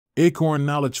Acorn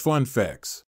Knowledge Fun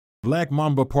Facts. Black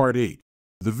Mamba Part 8.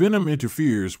 The venom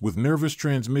interferes with nervous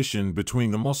transmission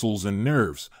between the muscles and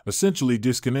nerves, essentially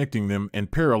disconnecting them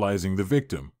and paralyzing the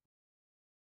victim.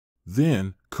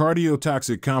 Then,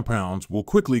 cardiotoxic compounds will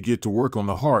quickly get to work on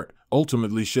the heart,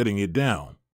 ultimately shutting it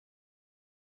down.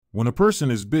 When a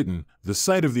person is bitten, the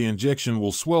site of the injection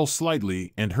will swell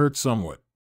slightly and hurt somewhat.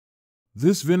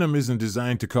 This venom isn't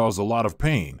designed to cause a lot of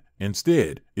pain.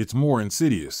 Instead, it's more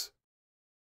insidious.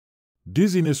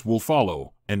 Dizziness will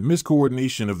follow, and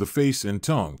miscoordination of the face and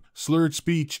tongue, slurred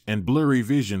speech, and blurry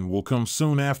vision will come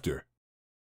soon after.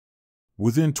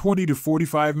 Within 20 to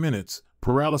 45 minutes,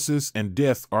 paralysis and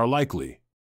death are likely.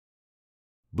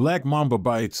 Black mamba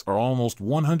bites are almost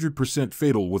 100%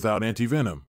 fatal without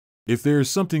antivenom. If there is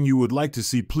something you would like to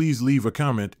see, please leave a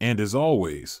comment, and as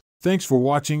always, thanks for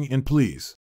watching, and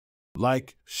please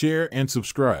like, share, and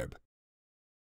subscribe.